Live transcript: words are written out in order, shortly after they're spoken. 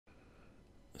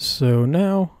So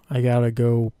now I gotta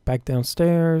go back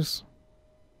downstairs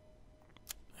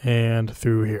and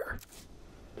through here.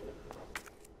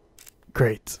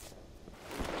 Great.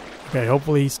 Okay,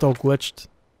 hopefully he's still glitched.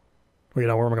 Wait,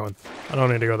 no, where am I going? I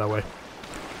don't need to go that way.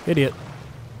 Idiot.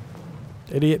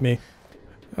 Idiot me.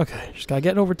 Okay, just gotta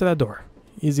get over to that door.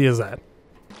 Easy as that.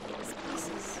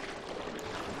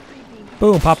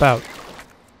 Boom, pop out.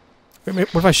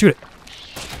 Wait, what if I shoot it?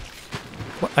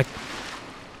 What?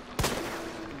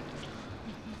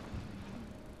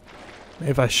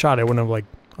 If I shot it, I wouldn't have, like,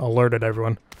 alerted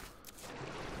everyone.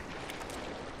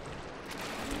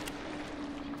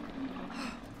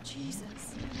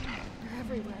 Jesus. They're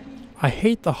everywhere. I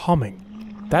hate the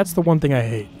humming. That's the one thing I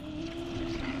hate.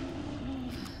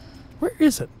 Where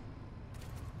is it?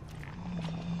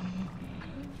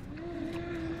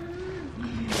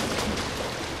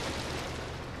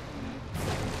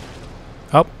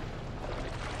 Up.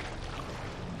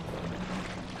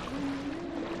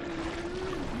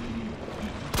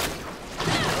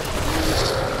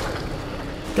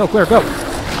 Go, Claire, go!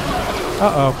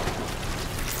 Uh-oh.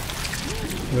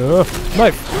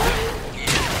 Knife!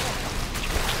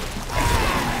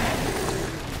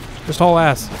 Just haul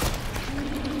ass.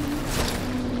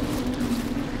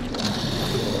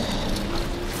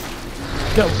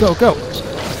 Go, go, go!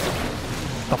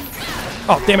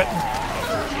 Oh, damn it!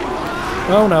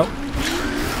 Oh no.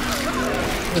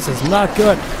 This is not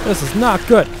good. This is not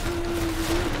good.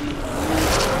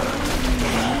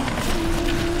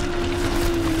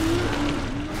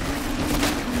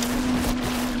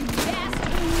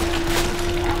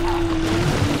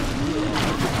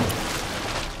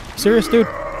 Serious, dude?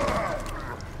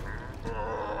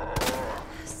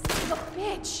 Son of a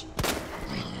bitch!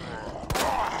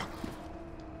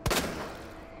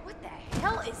 What the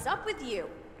hell is up with you?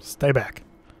 Stay back.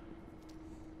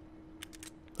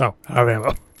 Oh, I have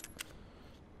ammo.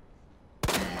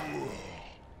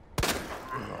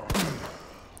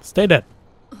 Stay dead.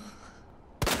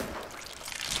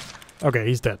 Okay,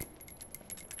 he's dead.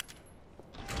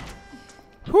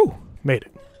 Whew, made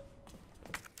it.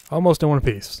 Almost in one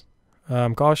piece.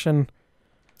 Caution.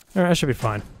 Alright, I should be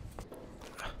fine.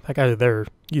 That guy there,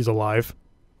 he's alive.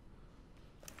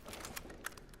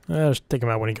 Just take him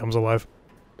out when he comes alive.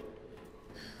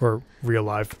 Or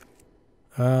re-alive.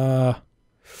 I'll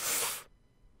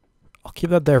keep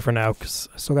that there for now, because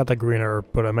I still got that green herb,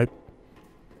 but I might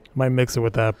mix it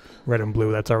with that red and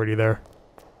blue that's already there.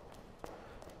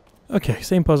 Okay,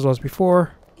 same puzzle as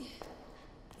before.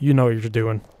 You know what you're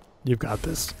doing. You've got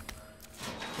this.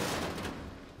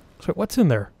 So what's in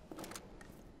there?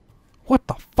 What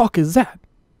the fuck is that?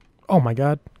 Oh my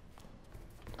god.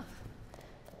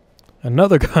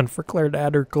 Another gun for Claire to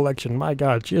add her collection. My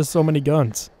god, she has so many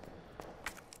guns.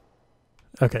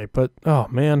 Okay, but... oh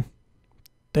man.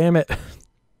 Damn it.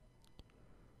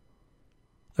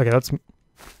 Okay, that's...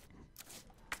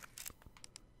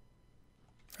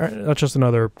 alright, that's just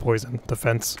another poison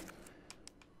defense.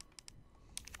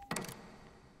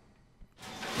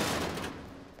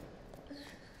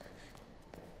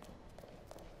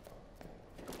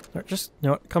 Alright, just, you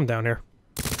know what, come down here.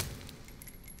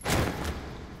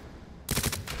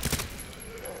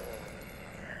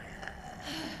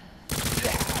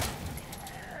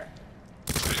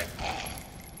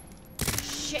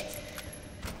 Shit!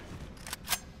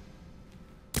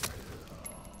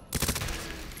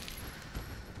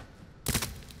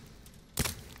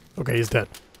 Okay, he's dead.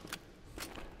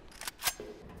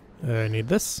 I need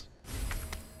this.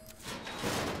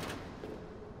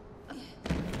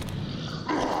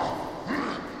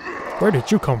 Where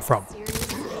did you come from?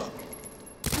 Seriously?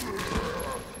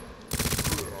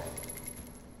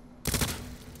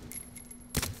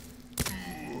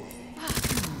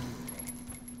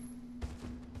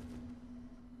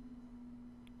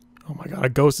 Oh my god, a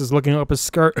ghost is looking up his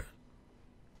skirt.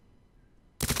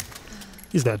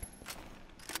 He's dead.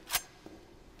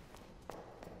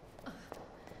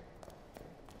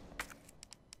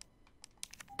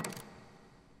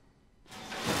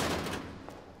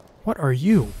 What are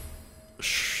you?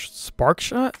 Spark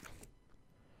shot?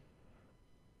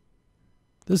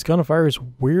 This gun fires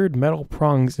weird metal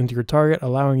prongs into your target,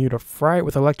 allowing you to fry it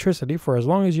with electricity for as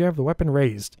long as you have the weapon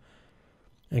raised,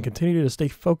 and continue to stay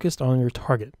focused on your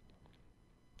target.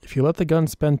 If you let the gun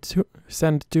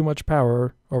send too much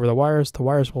power over the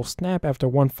wires will snap after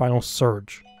one final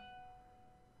surge.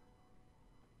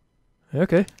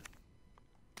 Okay.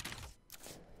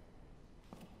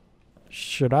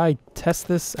 Should I test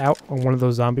this out on one of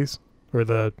those zombies? Or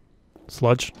the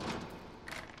sludge?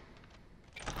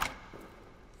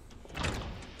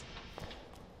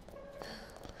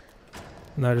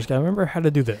 Now I just gotta remember how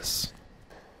to do this.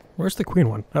 Where's the queen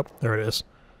one? Oh, there it is.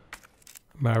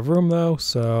 I'm out of room though,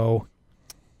 so...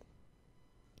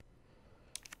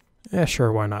 Yeah,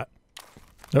 sure, why not?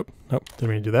 Nope, nope,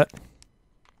 didn't mean to do that.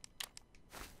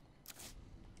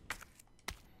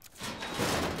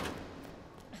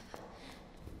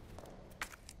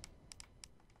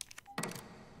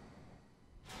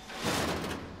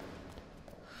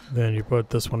 Then you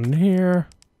put this one in here.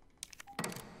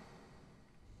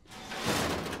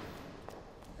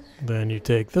 Then you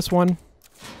take this one.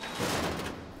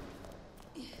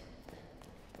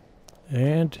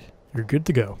 And you're good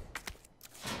to go.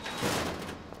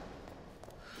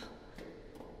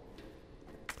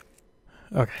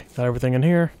 Okay, got everything in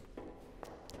here.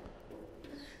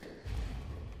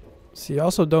 So you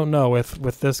also don't know if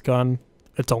with this gun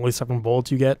it's only 7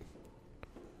 bullets you get.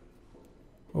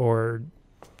 Or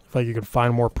if like you can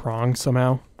find more prongs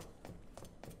somehow.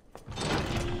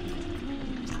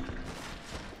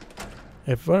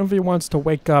 If one of you wants to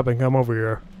wake up and come over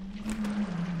here,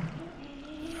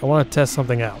 I want to test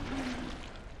something out.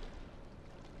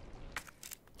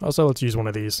 Also, let's use one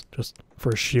of these just for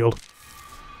a shield.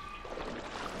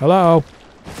 Hello?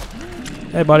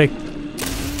 Hey, buddy.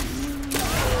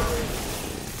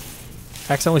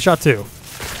 Accidentally shot 2.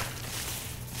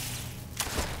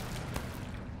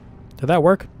 Did that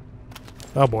work?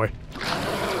 Oh boy.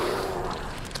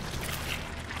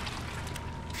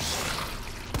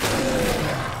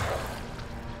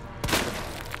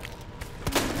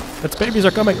 Its babies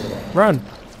are coming. Run.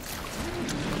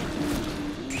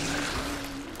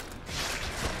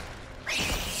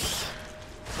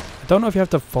 I don't know if you have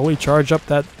to fully charge up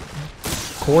that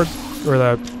cord or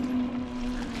the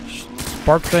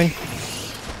spark thing.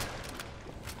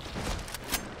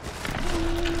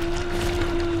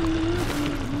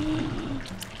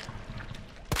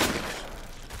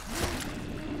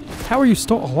 How are you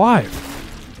still alive?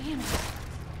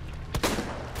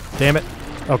 Damn it.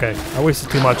 Okay, I wasted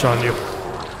too much on you.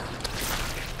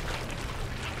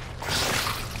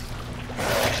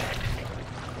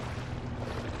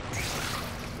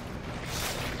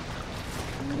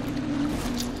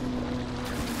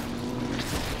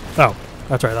 Oh,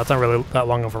 that's right. That's not really that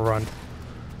long of a run.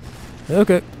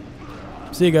 Okay.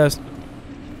 See you guys.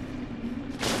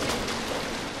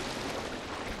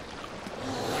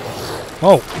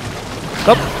 Oh.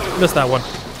 Oh, missed that one.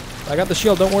 I got the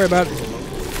shield. Don't worry about it.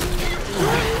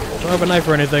 Don't have a knife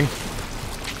or anything.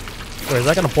 Wait, is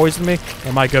that gonna poison me? Or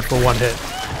am I good for 1 hit?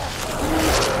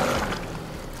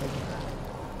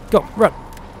 Go, run.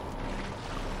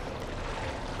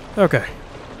 Okay.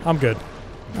 I'm good.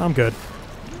 I'm good.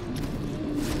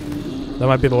 That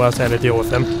might be the last I had to deal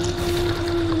with him.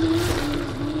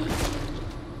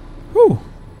 Whew.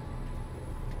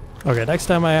 Okay, next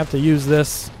time I have to use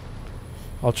this,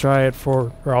 I'll try it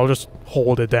for, or I'll just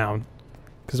hold it down.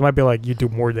 Because it might be like you do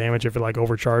more damage if it like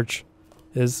overcharge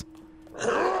is.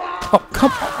 Oh,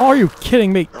 come on. Are you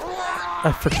kidding me?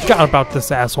 I forgot about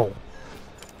this asshole.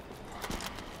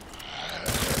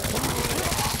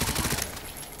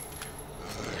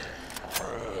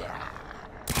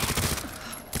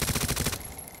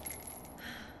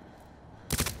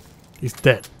 He's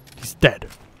dead. He's dead.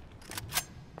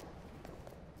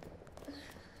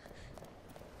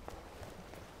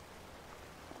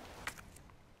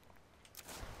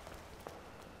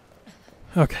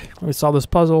 Okay, let me solve this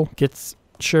puzzle. Get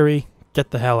Shuri,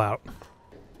 get the hell out.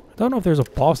 I don't know if there's a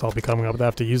boss I'll be coming up that I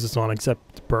have to use this on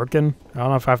except Birkin. I don't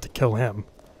know if I have to kill him.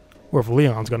 Or if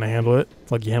Leon's gonna handle it,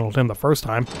 like you handled him the first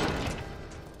time.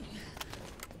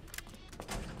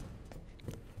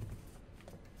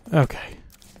 Okay.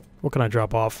 What can I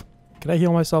drop off? Can I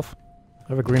heal myself? I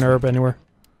have a green herb anywhere?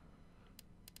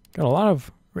 Got a lot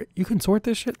of... You can sort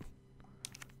this shit?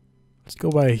 Let's go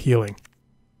by healing.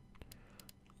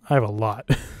 I have a lot.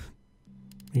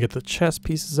 You get the chest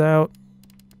pieces out.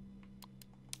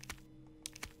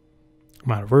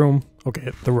 I'm out of room.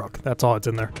 Okay, the rook. That's all that's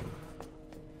in there.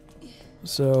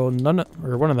 So none of,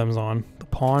 or one of them's on. The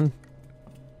pawn.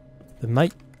 The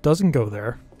knight doesn't go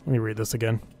there. Let me read this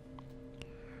again.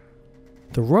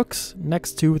 The rook's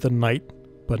next to the knight,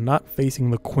 but not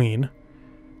facing the queen.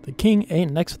 The king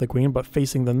ain't next to the queen, but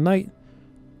facing the knight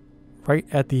right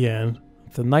at the end.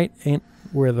 The knight ain't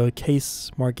where the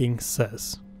case marking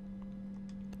says.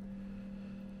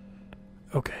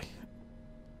 Okay.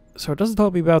 So it doesn't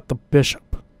tell me about the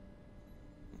bishop.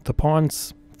 The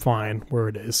pawn's fine where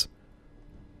it is.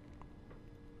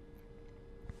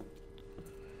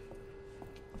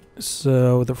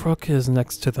 So the rook is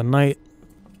next to the knight.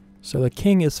 So the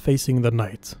king is facing the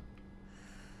knight.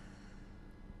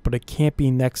 But it can't be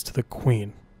next to the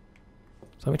queen.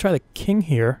 So let me try the king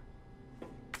here.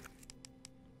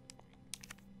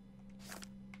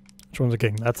 Which one's the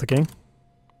king? That's the king.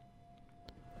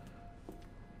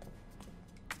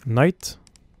 Knight.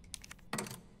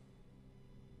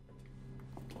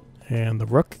 And the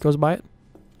rook goes by it.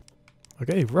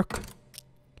 Okay, rook.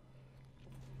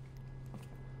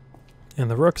 And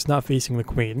the rook's not facing the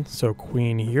queen, so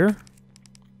queen here.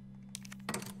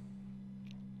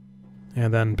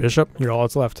 And then bishop, you're all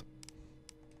that's left.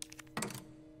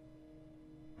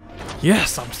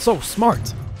 Yes, I'm so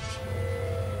smart.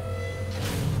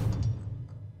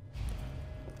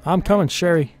 I'm coming,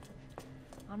 Sherry.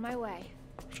 On my way.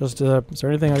 Just, is there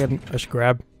anything I should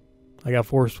grab? I got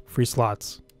 4 free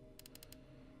slots.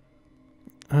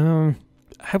 I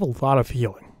have a lot of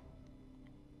healing.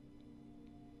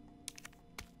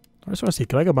 I just want to see,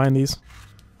 can I combine these?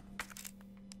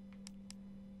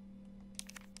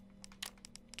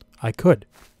 I could.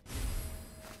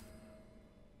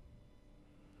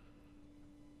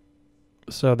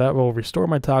 So that will restore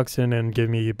my toxin and give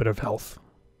me a bit of health.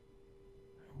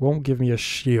 Won't give me a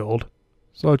shield.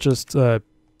 So I'll just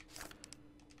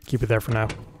keep it there for now.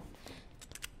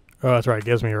 Oh, that's right. It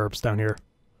gives me herbs down here.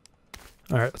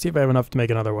 Alright, let's see if I have enough to make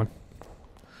another one.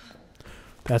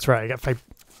 That's right. I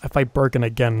fight Birkin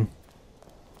again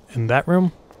in that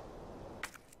room.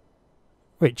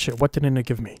 Wait, shit. What didn't it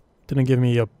give me? Didn't give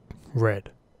me a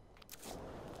red.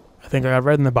 I think I got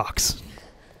red in the box.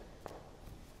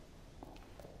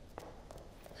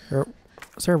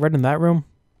 Is there a red in that room?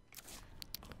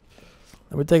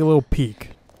 Let me take a little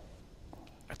peek.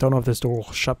 I don't know if this door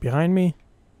will shut behind me.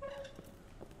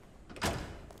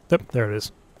 Yep, there it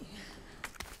is.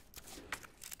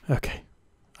 Okay.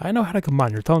 I know how to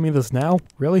combine. You're telling me this now?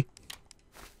 Really?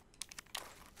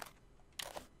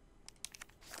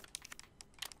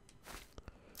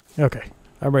 Okay.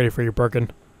 I'm ready for you,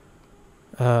 Birkin.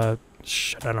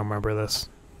 Shit, I don't remember this.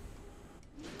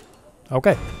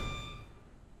 Okay.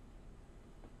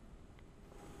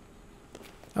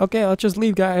 Okay, let's just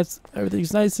leave, guys.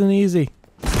 Everything's nice and easy.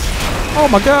 Oh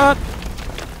my god!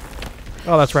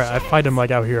 Oh, that's right. I fight him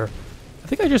like out here. I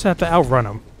think I just have to outrun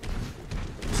him.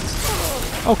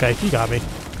 Okay, he got me.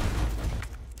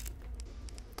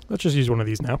 Let's just use one of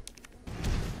these now.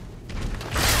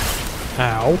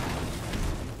 Ow.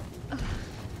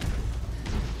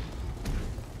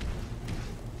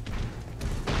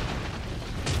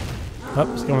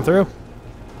 Oh, it's going through.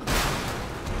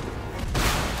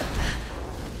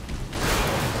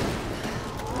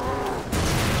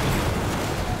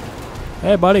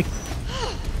 Hey, buddy.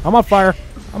 I'm on fire.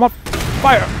 I'm on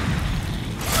fire.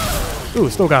 Ooh,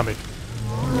 still got me.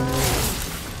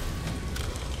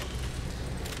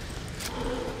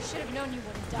 Should have known you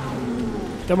would have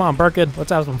died. Come on, Birkin.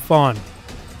 Let's have some fun.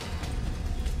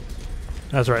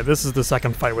 That's right. This is the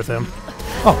second fight with him.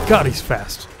 Oh, God, he's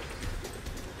fast.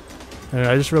 And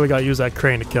I just really got to use that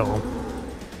crane to kill him.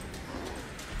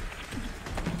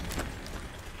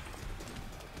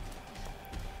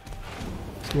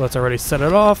 So let's already set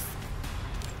it off.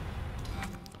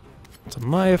 It's a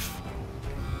knife.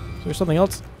 Is there something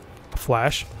else? A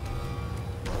flash.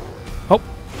 Oh.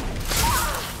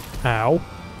 Ow.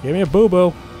 Give me a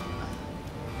boo-boo.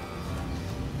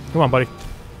 Come on, buddy.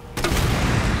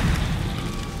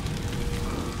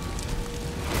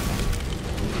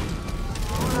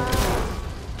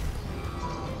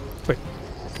 Wait.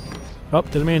 Oh,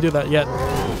 didn't mean to do that yet.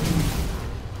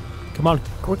 Come on,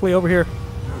 quickly over here.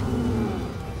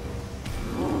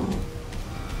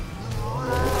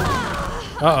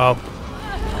 Uh-oh.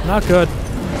 Not good.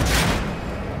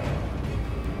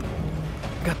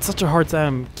 Got such a hard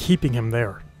time keeping him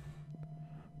there.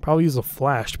 Probably use a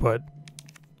flash, but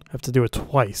I have to do it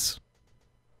twice.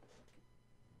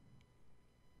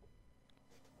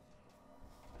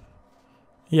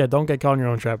 Yeah, don't get caught in your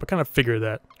own trap. I kind of figured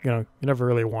that. You know, you never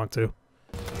really want to.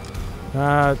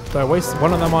 Did I waste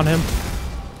one of them on him?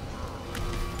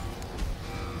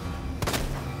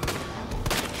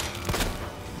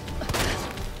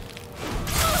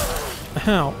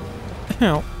 Ow.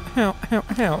 Ow. Ow. Ow.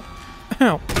 Ow.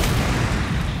 Ow.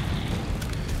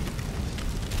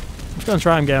 I'm just gonna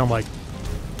try and get him, like,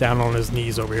 down on his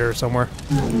knees over here somewhere.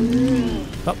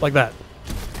 Up like that.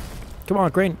 Come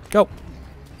on, Crane. Go.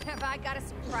 Have I got a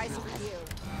surprise for you?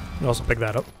 You also pick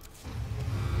that up.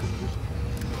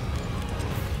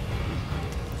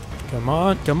 Come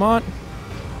on. Come on.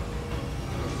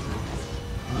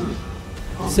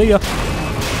 See ya.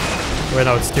 Wait,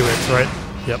 no, it's 2x, right?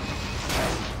 Yep.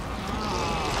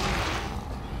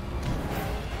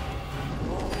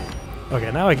 Okay,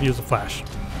 now I can use the flash.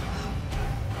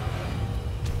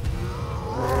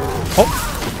 Oh!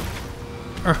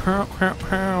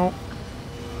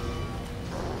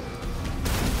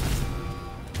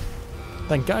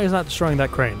 Thank God he's not destroying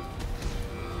that crane.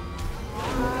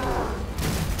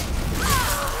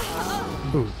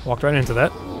 Ooh, walked right into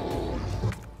that.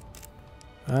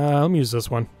 Let me use this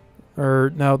one.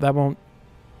 Or, no, that won't.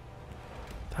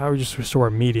 How do we just restore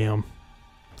medium?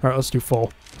 Alright, let's do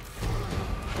full.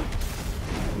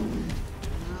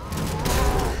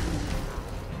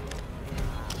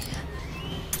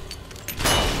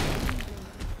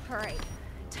 Alright,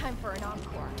 time for an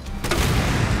encore.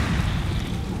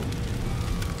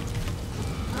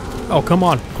 Oh, come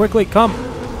on. Quickly, come!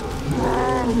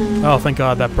 Oh, thank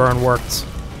God that burn worked.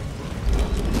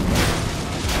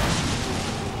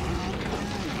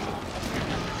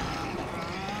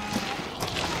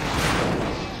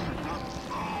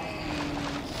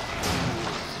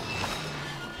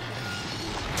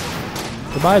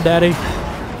 Goodbye, Daddy.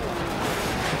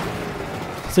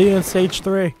 See you in stage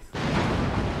 3.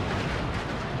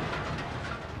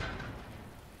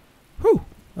 Whew.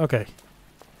 Okay.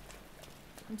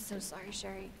 I'm so sorry,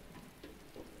 Sherry.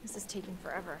 This is taking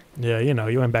forever. Yeah, you know,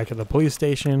 you went back to the police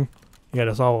station. You had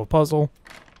to solve a puzzle.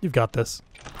 You've got this.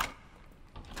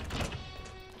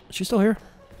 Is she still here?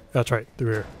 That's right,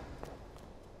 through here.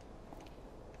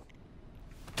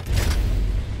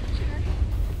 Sherry.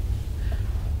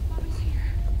 Mommy's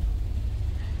here.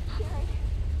 Sherry.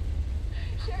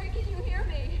 Sherry, can you hear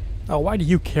me? Oh, why do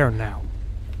you care now?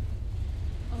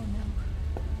 Oh no.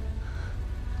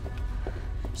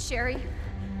 Sherry?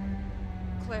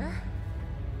 Claire?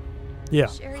 Yeah,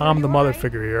 Sherry, I'm are the you mother alright?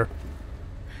 figure here.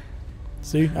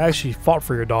 See, I actually fought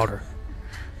for your daughter.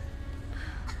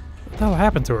 What the hell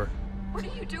happened to her? What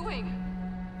are you doing?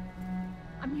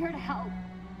 I'm here to help.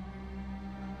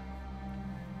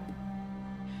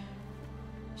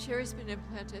 Sherry's been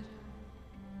implanted.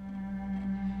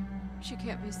 She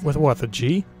can't be saved. With what, the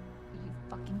G? Are you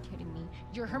fucking kidding me?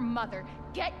 You're her mother.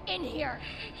 Get in here!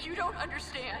 You don't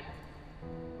understand.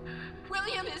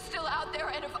 William is still out there,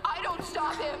 and if I don't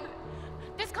stop him...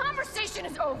 This conversation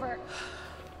is over!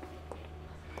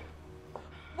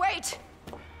 Wait!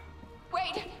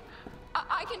 Wait!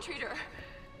 I can treat her.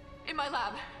 In my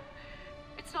lab.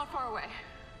 It's not far away.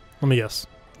 Let me guess.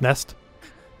 Nest?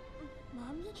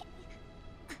 Mommy?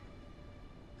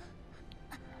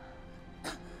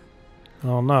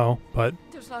 Oh no, but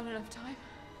There's not enough time.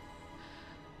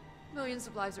 Millions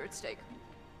of lives are at stake.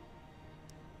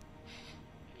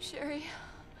 Sherry,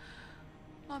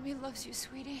 Mommy loves you,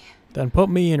 sweetie. then put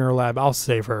me in her lab. I'll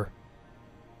save her.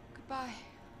 Goodbye.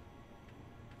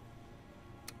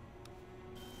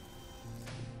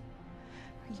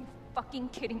 Are you fucking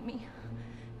kidding me?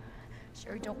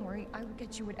 Sherry, don't worry. I will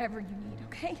get you whatever you need,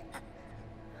 okay?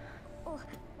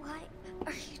 Why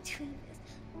are you doing this?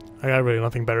 I got really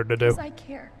nothing better to do. Because I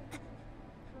care.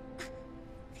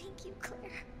 Thank you, Claire.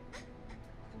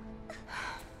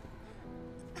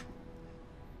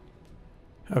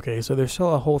 Okay, so there's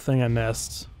still a whole thing at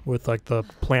Nest with like the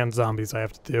planned zombies I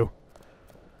have to do.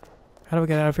 How do we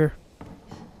get out of here?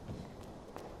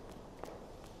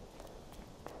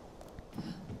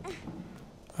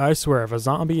 I swear, if a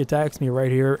zombie attacks me right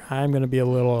here, I'm gonna be a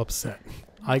little upset.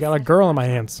 I got a girl in my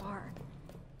hands. Bar.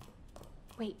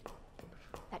 Wait,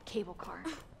 that cable car.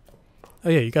 Oh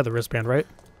yeah, you got the wristband, right?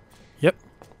 Yep.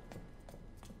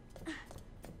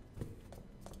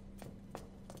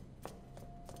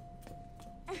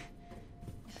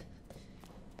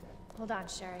 Hold on,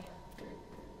 Sherry.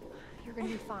 You're gonna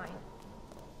be fine.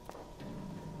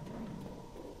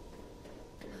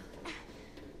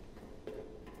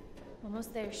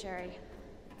 Almost there, Sherry.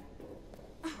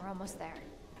 We're almost there.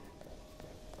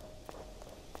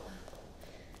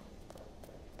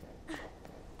 Oh,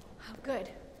 good.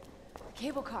 The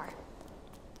cable car.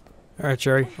 Alright,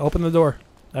 Sherry, open the door.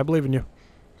 I believe in you.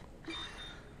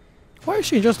 Why is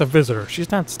she just a visitor?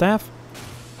 She's not staff?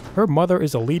 Her mother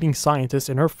is a leading scientist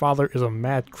and her father is a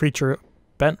mad creature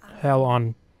bent hell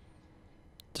on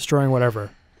destroying whatever.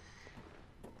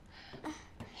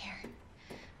 Here.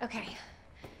 Okay.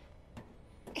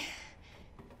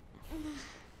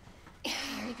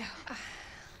 There you go.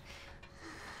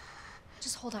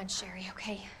 Just hold on, Sherry,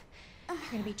 okay? You're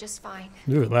gonna be just fine.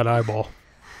 Ooh, that eyeball.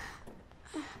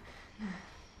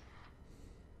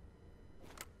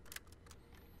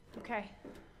 Okay.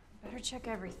 Better check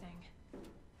everything.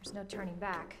 There's no turning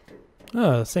back.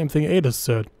 Same thing Ada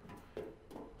said.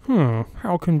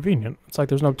 How convenient. It's like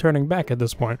there's no turning back at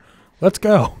this point. Let's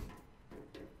go.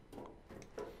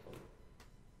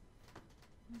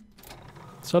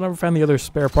 So I never found the other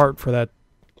spare part for that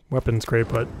weapons crate,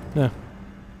 but yeah.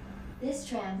 This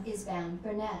tram is bound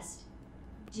for Nest.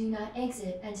 Do not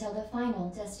exit until the final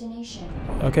destination.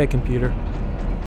 Okay, computer.